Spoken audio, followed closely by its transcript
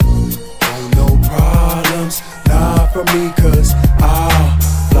for me, cause I'll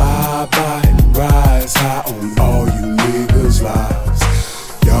fly by and rise high on all you niggas' lives.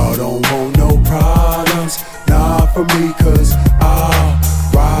 Y'all don't want no problems, nah for me, cause I'll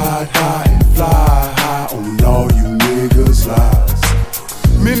ride high and fly high on all you niggas' lives.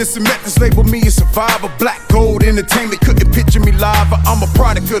 Menace and methods label me a survivor. Black gold entertainment couldn't picture me live. I'm a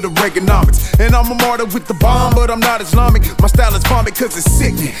product of the Reaganomics, and I'm a martyr with the bomb, but I'm not Islamic. My style is vomit cause it's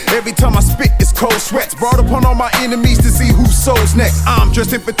sickening. Every time I spit, it's cold sweats brought upon all my enemies to see who soul's next. I'm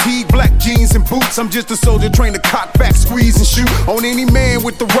dressed in fatigue, black jeans and boots. I'm just a soldier trained to cock back, squeeze and shoot on any man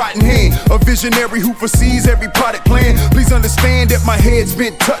with the rotten hand. A visionary who foresees every product plan. Please understand that my head's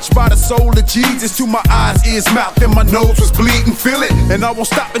been touched by the soul of Jesus. To my eyes, ears, mouth, and my nose was bleeding. Feel it, and I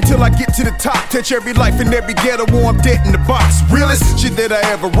won't stop until I get to the top. Touch every life in every ghetto war, I'm dead in the box. Realest shit that I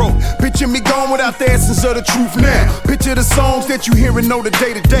ever wrote. Picture me gone without the essence of the truth now. Picture the songs that you hear and know the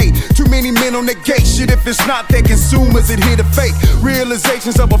day to day. Too many men on the gate, shit if it's not their consumers, it hit a fake.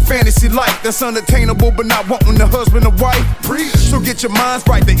 Realizations of a fantasy life that's unattainable, but not wanting a husband or wife. So get your minds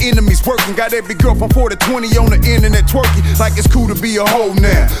right, the enemy's working. Got every girl from 4 to 20 on the internet twerking like it's cool to be a hoe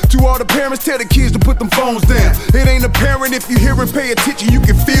now. To all the parents, tell the kids to put them phones down. It ain't apparent if you hear and pay attention, you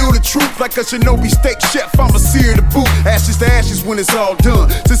can feel the truth like a Shinobi steak chef. I'm a seer to boot, ashes to ashes when it's all done.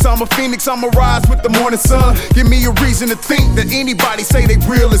 Since I'm a phoenix, I'ma rise with the morning sun. Give me a reason to think that anybody say they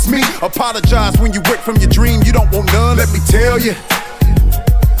real as me. Apologize when you wake from your dream, you don't want none, let me tell you.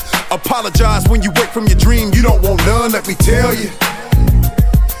 Apologize when you wake from your dream, you don't want none, let me tell you.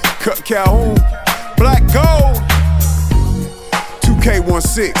 Kutt Calhoun, Black Gold,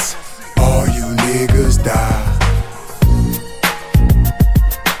 2K16. All you niggas die.